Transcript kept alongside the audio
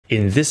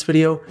In this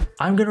video,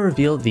 I'm going to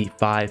reveal the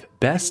 5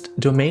 best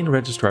domain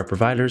registrar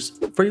providers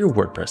for your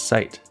WordPress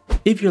site.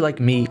 If you're like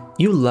me,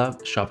 you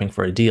love shopping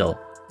for a deal.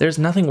 There's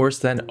nothing worse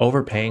than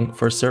overpaying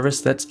for a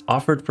service that's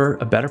offered for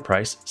a better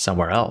price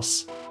somewhere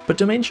else. But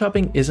domain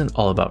shopping isn't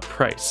all about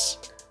price.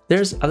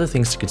 There's other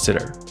things to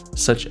consider,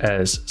 such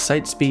as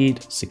site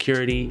speed,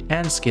 security,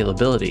 and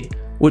scalability,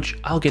 which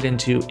I'll get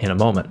into in a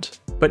moment.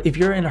 But if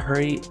you're in a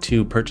hurry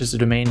to purchase a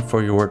domain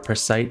for your WordPress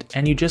site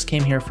and you just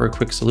came here for a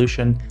quick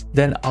solution,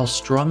 then I'll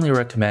strongly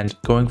recommend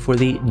going for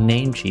the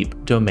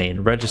Namecheap domain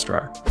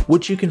registrar,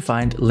 which you can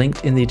find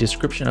linked in the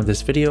description of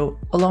this video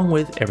along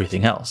with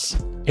everything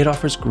else. It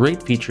offers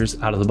great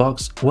features out of the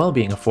box while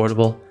being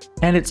affordable,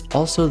 and it's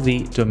also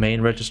the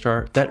domain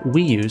registrar that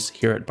we use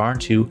here at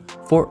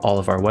Barn2 for all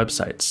of our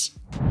websites.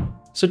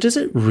 So does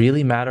it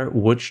really matter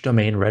which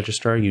domain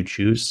registrar you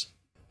choose?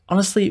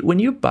 Honestly, when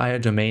you buy a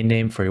domain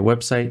name for your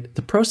website,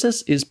 the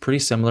process is pretty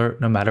similar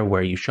no matter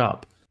where you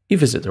shop. You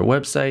visit their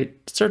website,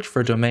 search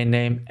for a domain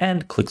name,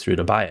 and click through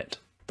to buy it.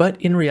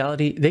 But in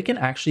reality, they can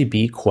actually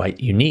be quite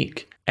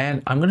unique,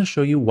 and I'm going to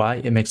show you why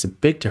it makes a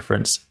big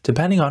difference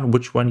depending on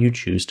which one you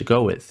choose to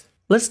go with.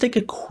 Let's take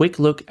a quick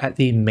look at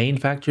the main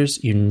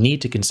factors you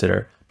need to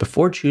consider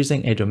before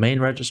choosing a domain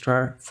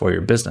registrar for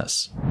your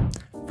business.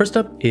 First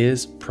up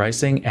is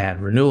pricing and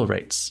renewal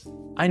rates.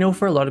 I know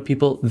for a lot of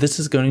people, this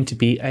is going to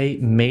be a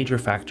major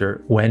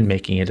factor when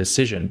making a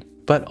decision,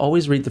 but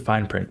always read the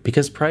fine print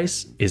because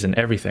price isn't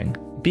everything.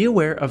 Be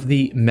aware of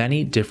the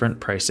many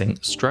different pricing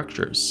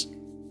structures.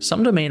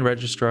 Some domain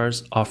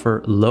registrars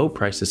offer low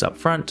prices up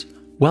front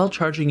while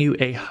charging you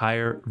a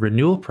higher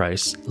renewal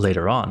price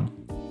later on.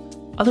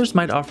 Others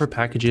might offer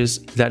packages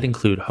that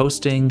include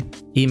hosting,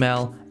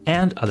 email,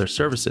 and other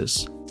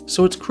services.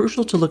 So it's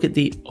crucial to look at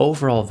the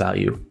overall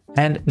value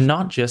and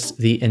not just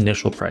the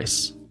initial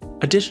price.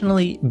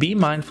 Additionally, be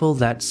mindful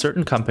that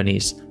certain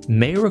companies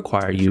may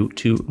require you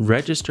to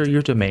register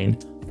your domain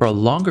for a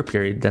longer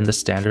period than the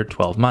standard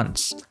 12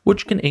 months,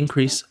 which can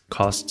increase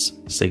costs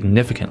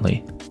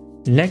significantly.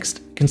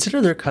 Next, consider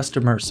their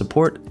customer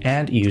support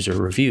and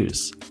user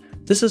reviews.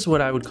 This is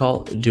what I would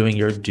call doing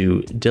your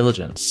due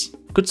diligence.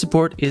 Good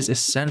support is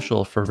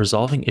essential for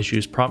resolving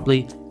issues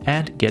promptly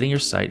and getting your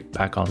site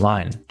back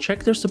online.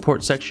 Check their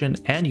support section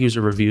and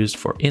user reviews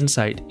for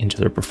insight into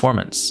their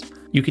performance.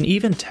 You can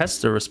even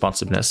test their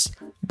responsiveness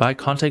by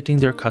contacting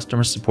their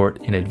customer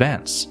support in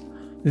advance.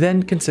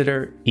 Then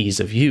consider ease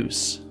of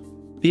use.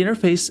 The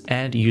interface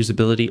and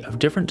usability of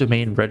different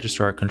domain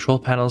registrar control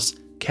panels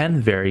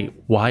can vary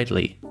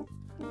widely.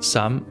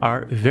 Some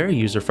are very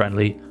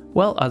user-friendly,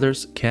 while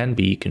others can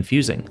be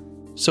confusing.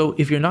 So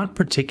if you're not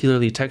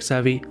particularly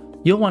tech-savvy,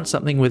 you'll want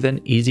something with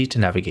an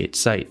easy-to-navigate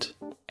site.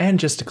 And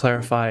just to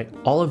clarify,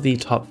 all of the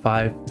top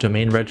 5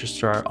 domain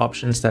registrar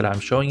options that I'm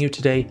showing you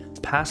today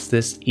pass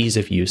this ease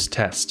of use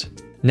test.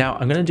 Now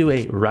I'm going to do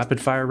a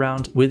rapid fire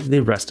round with the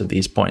rest of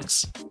these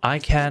points.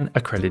 ICANN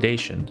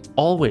accreditation.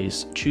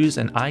 Always choose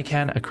an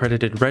ICANN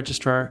accredited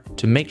registrar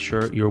to make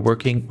sure you're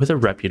working with a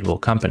reputable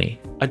company.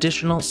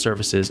 Additional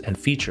services and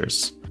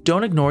features.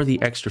 Don't ignore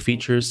the extra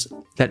features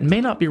that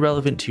may not be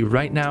relevant to you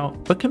right now,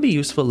 but can be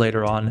useful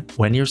later on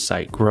when your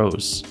site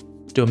grows.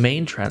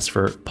 Domain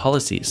transfer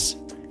policies.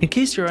 In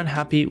case you're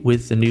unhappy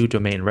with the new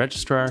domain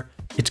registrar,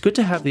 it's good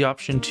to have the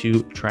option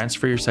to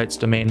transfer your site's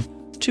domain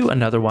to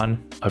another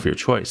one of your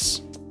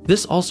choice.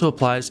 This also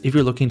applies if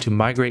you're looking to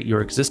migrate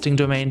your existing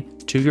domain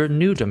to your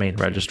new domain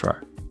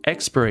registrar.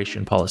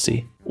 Expiration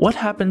policy. What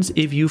happens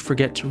if you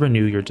forget to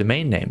renew your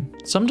domain name?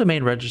 Some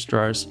domain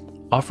registrars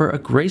offer a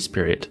grace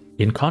period.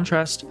 In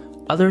contrast,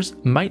 others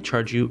might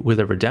charge you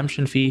with a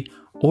redemption fee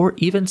or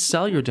even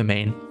sell your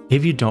domain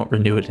if you don't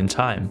renew it in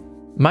time.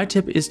 My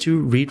tip is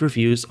to read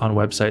reviews on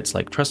websites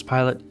like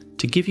Trustpilot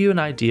to give you an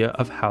idea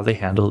of how they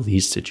handle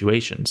these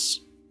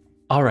situations.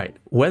 Alright,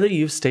 whether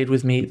you've stayed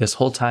with me this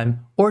whole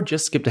time or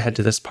just skipped ahead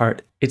to this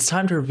part, it's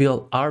time to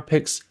reveal our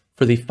picks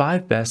for the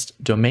 5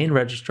 best domain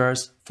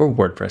registrars for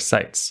WordPress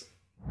sites.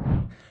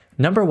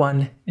 Number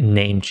 1,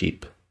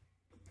 Namecheap.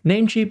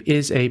 Namecheap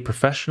is a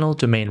professional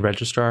domain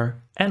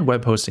registrar and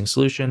web hosting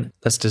solution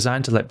that's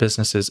designed to let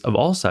businesses of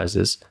all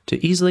sizes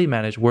to easily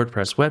manage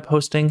WordPress web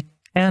hosting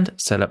and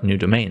set up new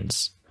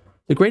domains.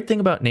 The great thing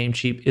about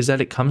Namecheap is that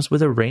it comes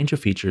with a range of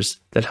features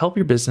that help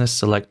your business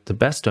select the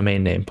best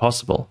domain name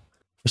possible.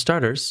 For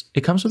starters,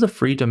 it comes with a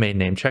free domain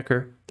name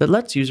checker that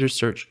lets users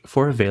search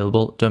for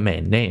available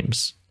domain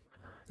names.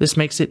 This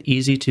makes it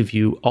easy to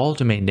view all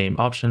domain name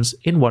options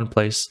in one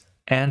place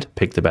and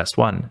pick the best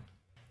one.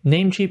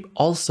 Namecheap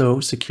also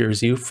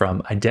secures you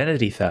from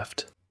identity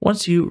theft.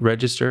 Once you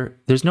register,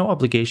 there's no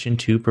obligation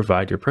to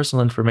provide your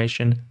personal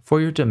information for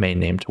your domain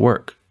name to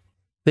work.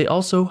 They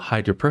also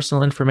hide your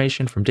personal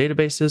information from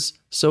databases,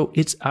 so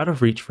it's out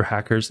of reach for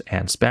hackers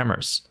and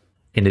spammers.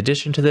 In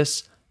addition to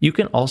this, you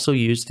can also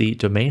use the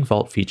Domain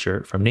Vault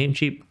feature from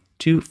Namecheap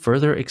to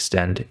further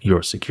extend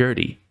your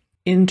security.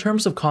 In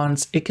terms of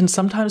cons, it can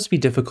sometimes be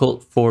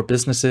difficult for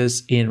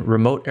businesses in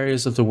remote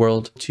areas of the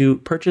world to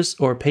purchase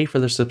or pay for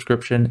their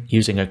subscription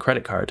using a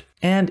credit card.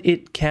 And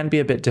it can be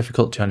a bit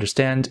difficult to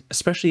understand,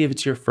 especially if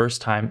it's your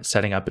first time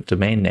setting up a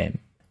domain name.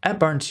 At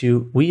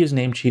Barn2, we use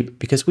Namecheap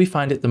because we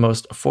find it the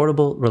most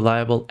affordable,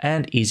 reliable,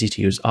 and easy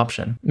to use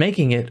option,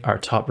 making it our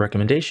top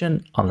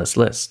recommendation on this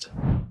list.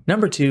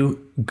 Number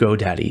 2,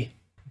 GoDaddy.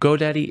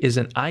 GoDaddy is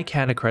an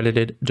ICANN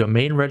accredited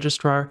domain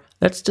registrar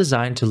that's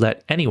designed to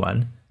let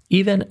anyone,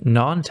 even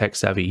non-tech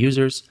savvy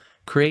users,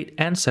 create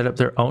and set up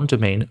their own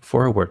domain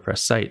for a WordPress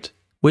site.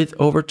 With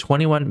over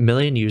 21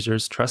 million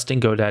users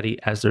trusting GoDaddy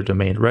as their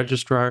domain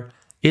registrar,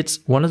 it's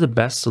one of the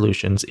best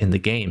solutions in the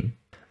game.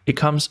 It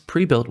comes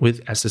pre-built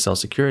with SSL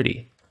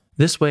security.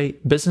 This way,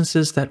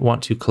 businesses that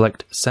want to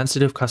collect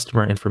sensitive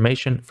customer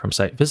information from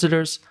site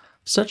visitors,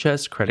 such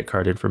as credit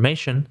card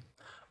information,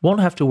 won't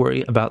have to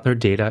worry about their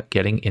data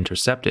getting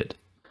intercepted.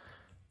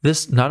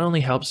 This not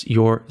only helps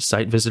your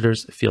site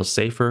visitors feel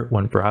safer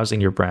when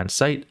browsing your brand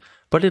site,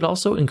 but it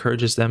also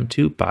encourages them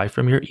to buy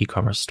from your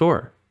e-commerce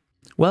store.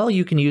 While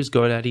you can use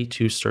GoDaddy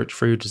to search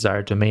for your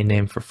desired domain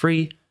name for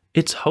free,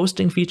 its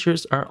hosting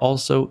features are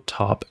also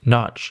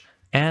top-notch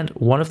and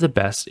one of the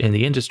best in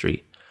the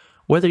industry.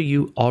 Whether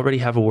you already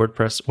have a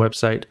WordPress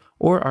website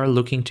or are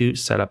looking to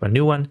set up a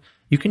new one,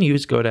 you can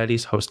use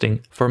GoDaddy's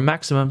hosting for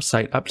maximum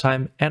site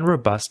uptime and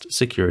robust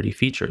security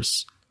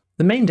features.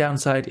 The main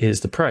downside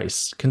is the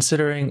price,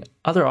 considering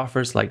other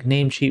offers like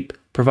Namecheap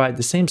provide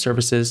the same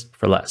services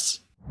for less.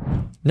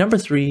 Number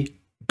 3,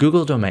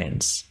 Google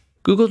Domains.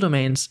 Google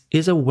Domains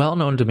is a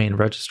well-known domain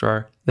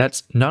registrar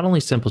that's not only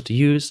simple to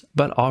use,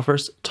 but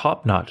offers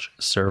top-notch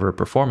server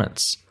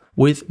performance.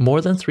 With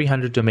more than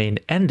 300 domain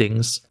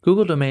endings,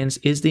 Google Domains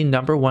is the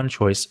 #1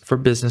 choice for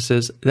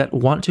businesses that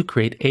want to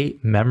create a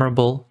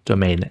memorable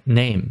domain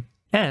name.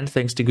 And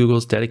thanks to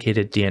Google's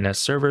dedicated DNS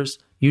servers,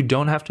 you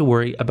don't have to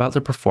worry about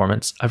the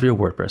performance of your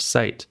WordPress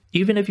site.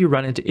 Even if you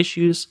run into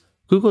issues,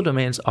 Google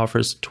Domains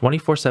offers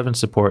 24/7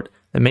 support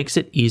that makes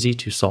it easy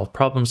to solve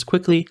problems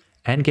quickly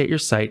and get your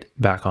site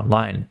back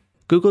online.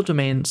 Google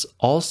Domains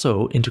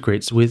also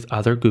integrates with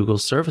other Google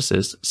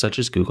services such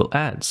as Google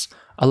Ads,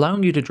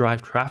 allowing you to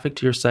drive traffic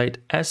to your site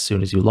as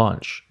soon as you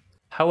launch.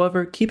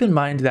 However, keep in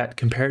mind that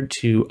compared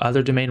to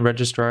other domain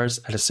registrars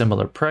at a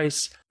similar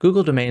price,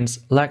 Google Domains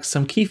lacks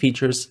some key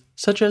features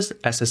such as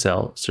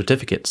SSL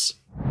certificates.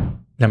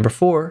 Number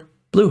 4,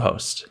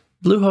 Bluehost.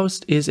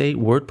 Bluehost is a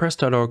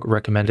WordPress.org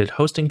recommended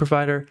hosting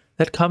provider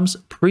that comes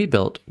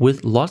pre-built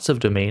with lots of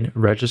domain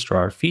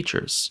registrar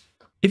features.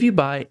 If you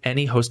buy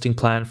any hosting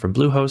plan from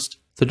Bluehost,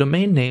 the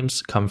domain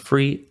names come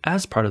free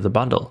as part of the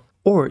bundle,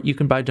 or you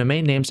can buy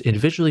domain names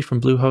individually from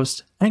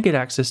Bluehost and get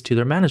access to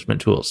their management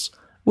tools,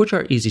 which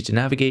are easy to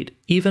navigate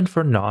even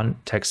for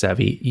non-tech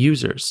savvy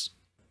users.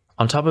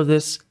 On top of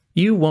this,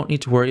 you won't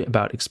need to worry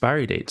about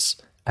expiry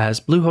dates, as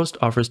Bluehost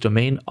offers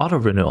domain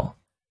auto-renewal.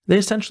 They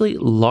essentially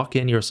lock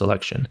in your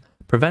selection,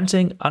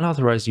 preventing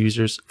unauthorized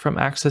users from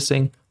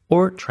accessing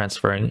or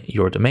transferring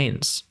your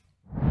domains.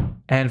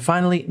 And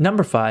finally,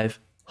 number 5,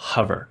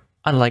 Hover.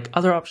 Unlike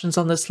other options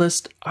on this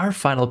list, our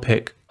final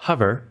pick,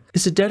 Hover,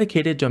 is a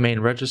dedicated domain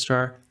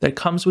registrar that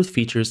comes with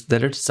features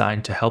that are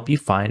designed to help you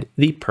find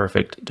the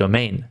perfect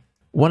domain.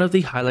 One of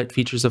the highlight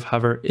features of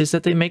Hover is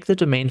that they make the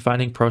domain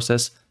finding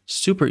process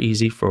super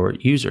easy for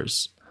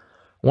users.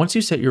 Once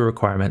you set your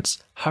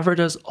requirements, Hover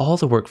does all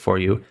the work for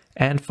you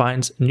and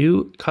finds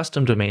new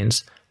custom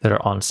domains that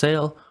are on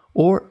sale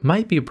or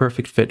might be a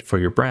perfect fit for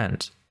your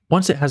brand.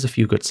 Once it has a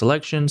few good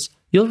selections,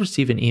 you'll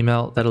receive an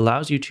email that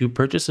allows you to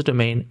purchase a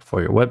domain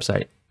for your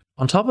website.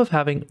 On top of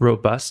having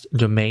robust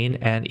domain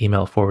and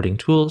email forwarding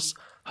tools,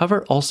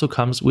 Hover also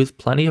comes with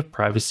plenty of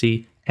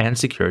privacy and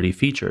security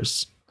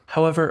features.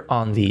 However,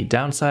 on the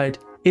downside,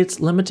 it's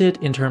limited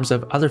in terms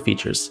of other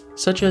features,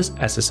 such as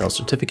SSL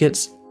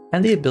certificates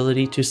and the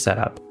ability to set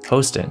up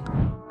hosting.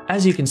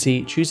 As you can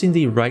see, choosing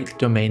the right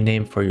domain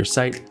name for your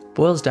site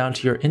boils down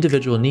to your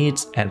individual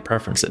needs and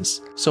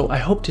preferences. So I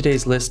hope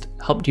today's list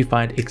helped you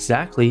find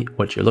exactly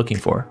what you're looking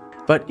for.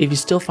 But if you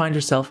still find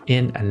yourself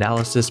in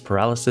analysis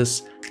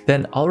paralysis,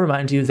 then I'll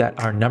remind you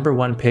that our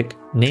 #1 pick,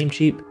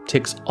 Namecheap,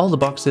 ticks all the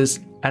boxes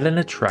at an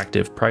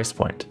attractive price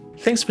point.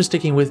 Thanks for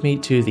sticking with me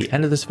to the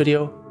end of this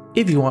video.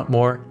 If you want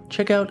more,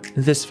 check out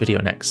this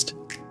video next.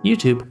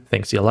 YouTube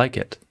thinks you'll like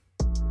it.